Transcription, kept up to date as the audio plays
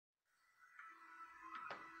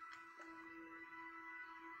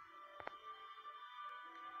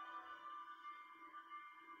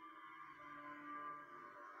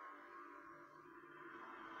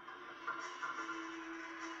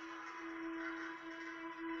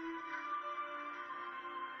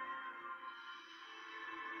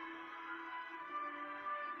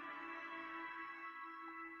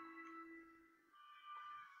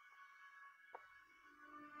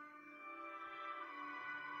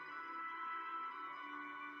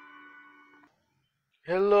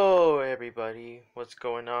Hello everybody, what's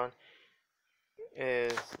going on?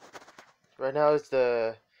 Is right now is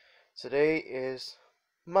today is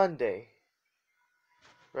Monday.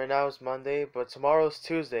 Right now is Monday, but tomorrow's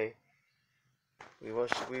Tuesday. We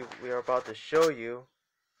are about to show you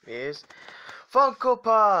is Funko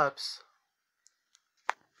Pops.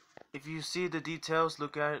 If you see the details,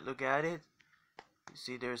 look at it. You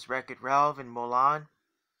see there's Wreck-It Ralph and Mulan.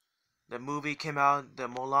 The movie came out, the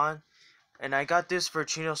Mulan, and I got this for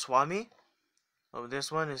Chino Swami. Oh,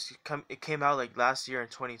 this one it came out like last year in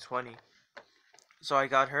 2020. So I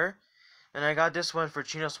got her. And I got this one for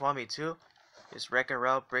Chino Swami too. It's Wreck-It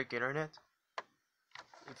Ralph Break Internet.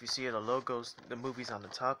 If you see the logos, the movies on the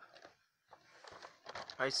top.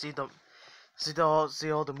 I see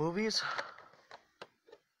all the movies.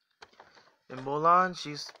 And Mulan,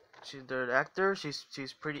 she's the actor. She's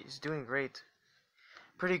doing great,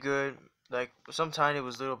 pretty good. Like sometimes it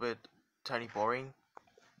was a little bit tiny boring.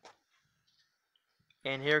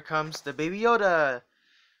 And here comes the Baby Yoda.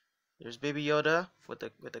 There's Baby Yoda with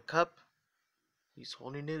the cup. He's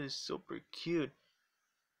holding it. It's super cute.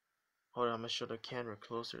 Hold on, I'm gonna show the camera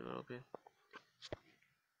closer a little bit.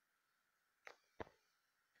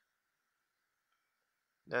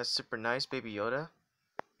 That's super nice, Baby Yoda.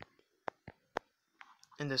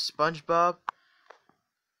 And the SpongeBob,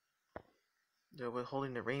 they're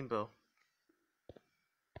holding the rainbow.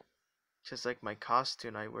 Just like my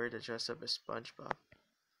costume I wear to dress up as SpongeBob.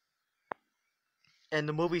 And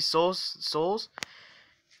the movie Souls,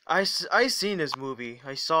 I seen this movie.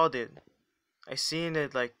 I saw it. I seen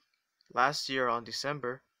it like last year on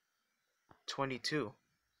December 22.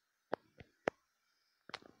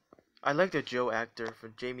 I like the Joe actor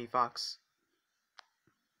from Jamie Foxx.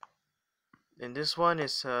 And this one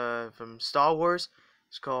is from Star Wars.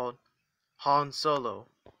 It's called Han Solo.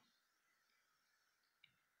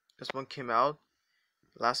 This one came out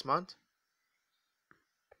last month.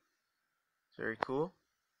 Very cool.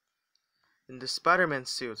 And the Spider-Man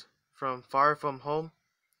suit from Far From Home.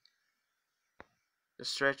 The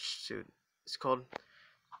stretch suit. It's called.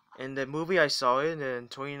 In the movie I saw it in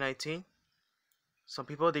 2019. Some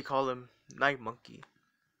people they call him Night Monkey.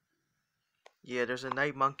 Yeah, there's a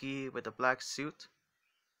Night Monkey with a black suit.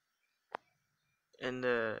 And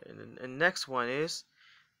the next one is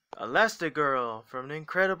Elastigirl from The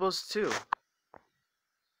Incredibles 2.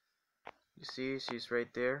 You see, she's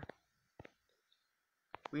right there.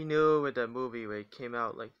 We knew with that movie when it came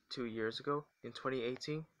out like 2 years ago in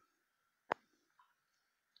 2018.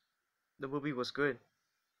 The movie was good.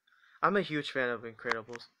 I'm a huge fan of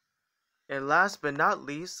Incredibles. And last but not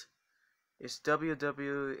least is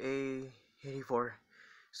WWA 84.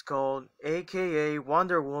 It's called AKA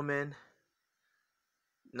Wonder Woman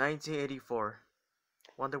 1984.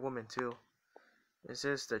 Wonder Woman 2. It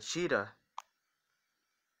says the cheetah.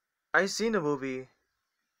 I seen the movie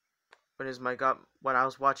when I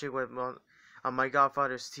was watching it on my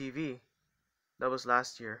godfather's TV. That was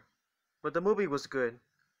last year. But the movie was good.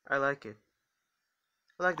 I like it.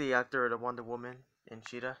 I like the actor of the Wonder Woman and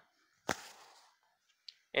Cheetah.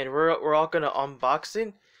 And we're all gonna unbox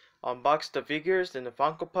the figures and the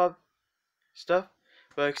Funko Pop stuff.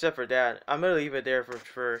 But except for that, I'm gonna leave it there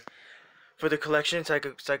for the collection so I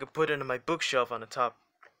could put it in my bookshelf on the top.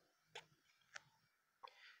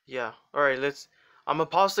 Yeah. All right. I'm gonna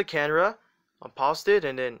pause the camera. I'll pause it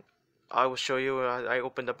and then I will show you when I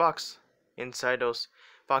open the box inside those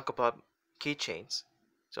Funko Pop keychains.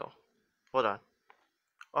 So hold on.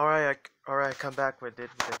 All right. I come back with the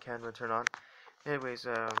camera turn on. Anyways,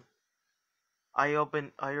 I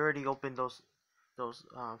already opened those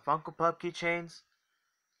Funko Pop keychains.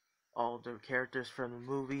 All the characters from the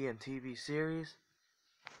movie and TV series.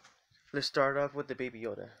 Let's start off with the Baby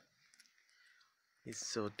Yoda. He's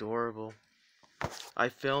so adorable. I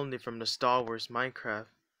filmed it from the Star Wars Minecraft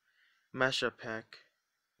mashup pack.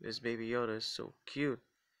 This Baby Yoda is so cute.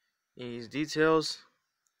 In these details,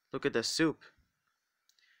 look at the soup.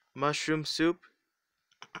 Mushroom soup.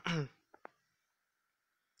 And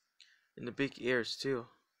the big ears too,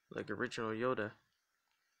 like original Yoda.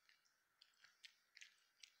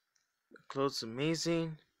 The clothes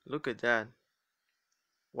amazing. Look at that.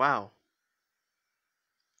 Wow.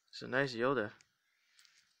 It's a nice Yoda.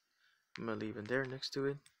 I'm gonna leave it there next to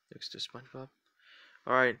it, next to SpongeBob.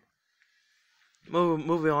 Alright.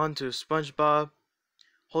 Moving on to SpongeBob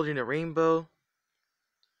holding a rainbow.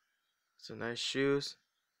 Some nice shoes.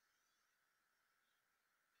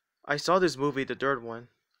 I saw this movie, the third one,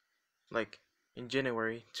 like in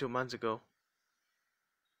January, 2 months ago.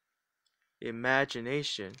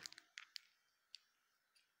 Imagination.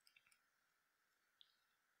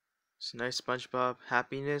 It's nice SpongeBob.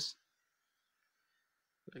 Happiness.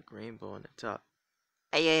 Like rainbow on the top.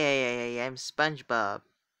 Hey, I'm SpongeBob.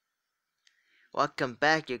 Welcome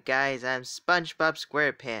back, you guys. I'm SpongeBob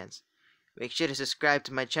SquarePants. Make sure to subscribe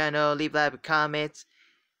to my channel, leave comments.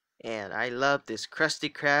 And I love this Krusty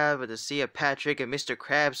Krab with the Sea of Patrick and Mr.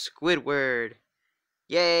 Krabs Squidward.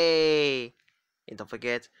 Yay! And don't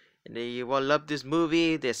forget, and you will love this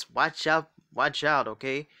movie. Watch out,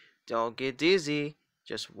 okay? Don't get dizzy.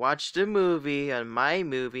 Just watch the movie on my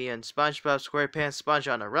movie on SpongeBob SquarePants Sponge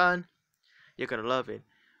on a Run. You're gonna love it.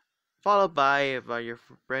 Followed by your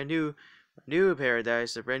brand new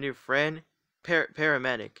paradise, a brand new friend,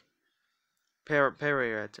 paramedic.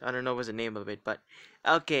 Parrot. I don't know what's the name of it, but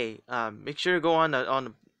okay. Make sure to go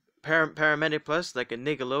on Paramedic Plus, like a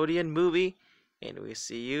Nickelodeon movie, and we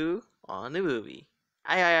see you on the movie.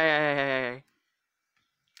 Aye.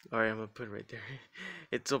 Alright, I'm gonna put it right there.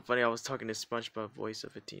 It's so funny. I was talking to SpongeBob voice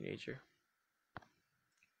of a teenager.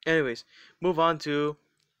 Anyways, move on to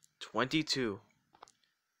 22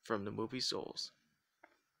 from the movie Souls.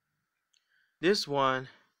 This one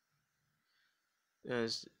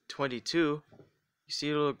is 22. You see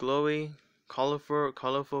a little glowy, colorful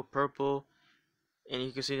purple, and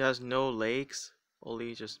you can see it has no legs,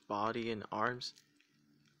 only just body and arms.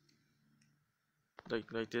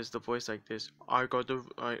 Like this, the voice like this.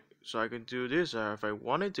 So I can do this, or if I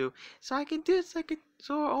wanted to, so I can do this.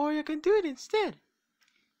 Or I can do it instead.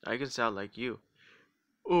 I can sound like you.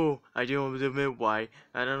 Oh, I don't admit why.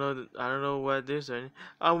 I don't know what this is.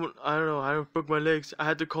 I don't know. I broke my legs. I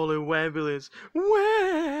had to call an ambulance.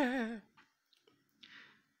 Wah!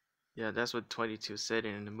 Yeah, that's what 22 said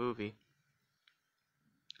in the movie.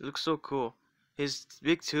 It looks so cool. His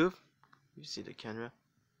big tooth. You see the camera?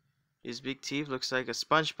 His big teeth looks like a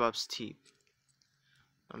SpongeBob's teeth.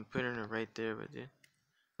 I'm putting it right there with it.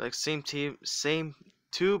 Like same two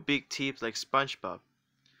big teeth like SpongeBob.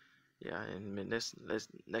 Yeah, and let's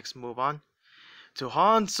next move on to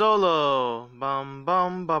Han Solo. Bum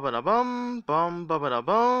bum ba ba da bum bum ba ba da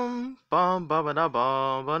bum bum ba ba da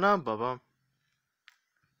bum ba da ba bum.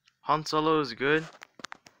 Han Solo is good.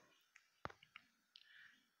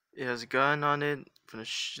 It has a gun on it for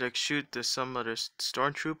like shoot some other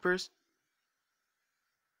stormtroopers.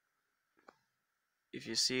 If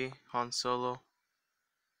you see Han Solo,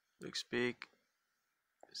 looks big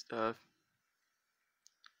stuff.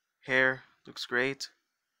 Hair looks great.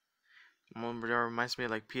 Reminds me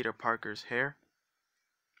of like Peter Parker's hair.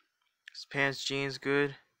 His pants, jeans,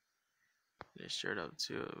 good. His shirt up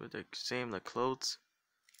too with the same like clothes.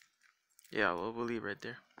 Yeah, we'll leave right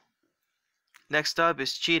there. Next up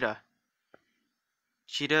is Cheetah.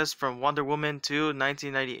 Cheetah's from Wonder Woman 2,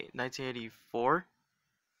 1984.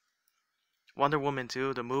 Wonder Woman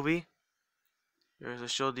 2, the movie. Here's a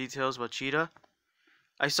show details about Cheetah.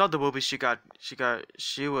 I saw the movie. She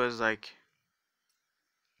was like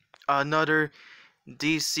another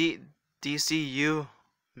DCU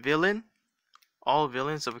villain. All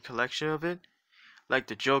villains of a collection of it, like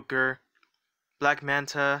the Joker, Black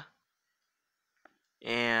Manta,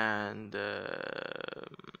 and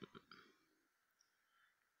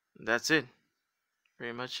that's it.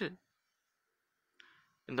 Pretty much it.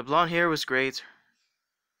 And the blonde hair was great.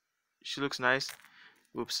 She looks nice.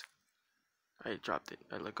 Oops. I dropped it.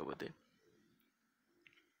 I let go with it.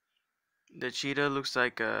 The cheetah looks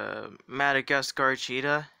like a Madagascar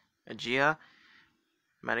cheetah. A Gia.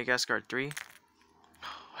 Madagascar 3.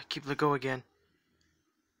 I keep let go again.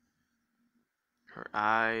 Her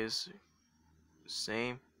eyes.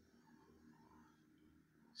 Same.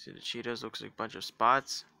 See the cheetahs looks like a bunch of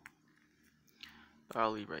spots.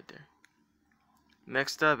 I'll leave right there.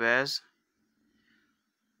 Next up is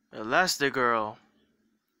Elastigirl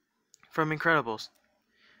from Incredibles.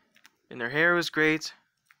 And their hair was great.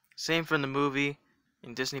 Same from the movie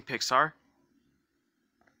in Disney Pixar.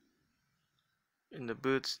 And the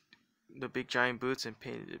boots, the big giant boots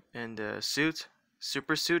and the suit.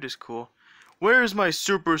 Super suit is cool. Where's my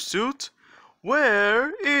super suit?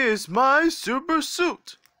 Where is my super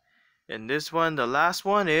suit? And this one, the last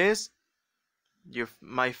one is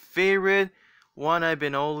my favorite one I've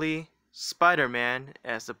been only Spider-Man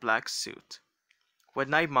as the black suit with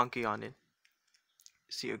Night Monkey on it.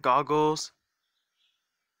 See your goggles.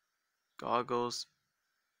 Goggles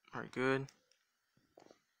are good.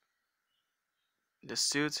 The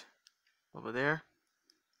suit over there.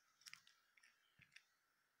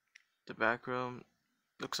 The back room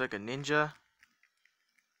looks like a ninja.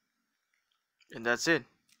 And that's it.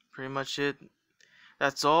 Pretty much it.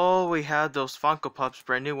 That's all we had. Those Funko Pops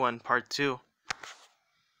brand new one part 2.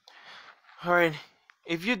 Alright,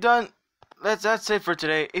 if you're done, that's it for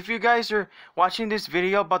today. If you guys are watching this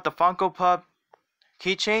video about the Funko Pop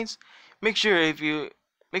keychains, make sure if you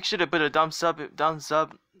make sure to put a thumbs up,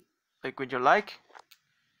 like with your like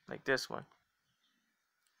this one,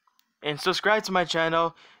 and subscribe to my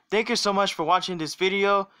channel. Thank you so much for watching this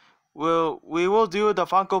video. We will do the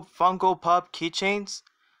Funko Pop keychains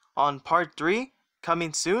on part 3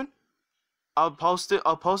 coming soon. I'll post it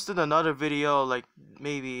another video, like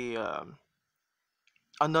maybe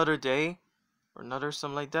another day or another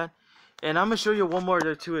something like that. And I'm gonna show you one more,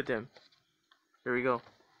 there are 2 of them. Here we go.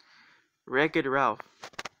 Wreck-It Ralph.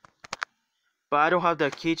 But I don't have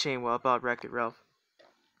the keychain about Wreck-It Ralph.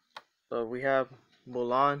 But we have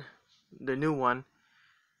Mulan, the new one,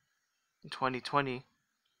 in 2020.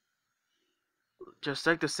 Just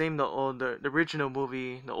like the same, the original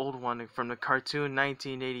movie, the old one from the cartoon,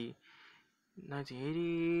 1980.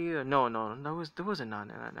 1980? No, that wasn't not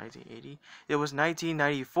 1980. It was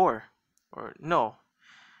 1994, or no,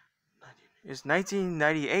 it's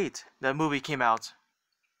 1998. That movie came out.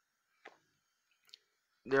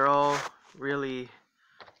 They're all really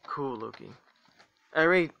cool looking.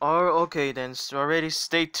 Alright, okay then. So already,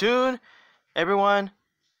 stay tuned, everyone,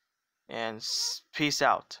 and peace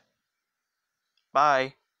out.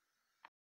 Bye.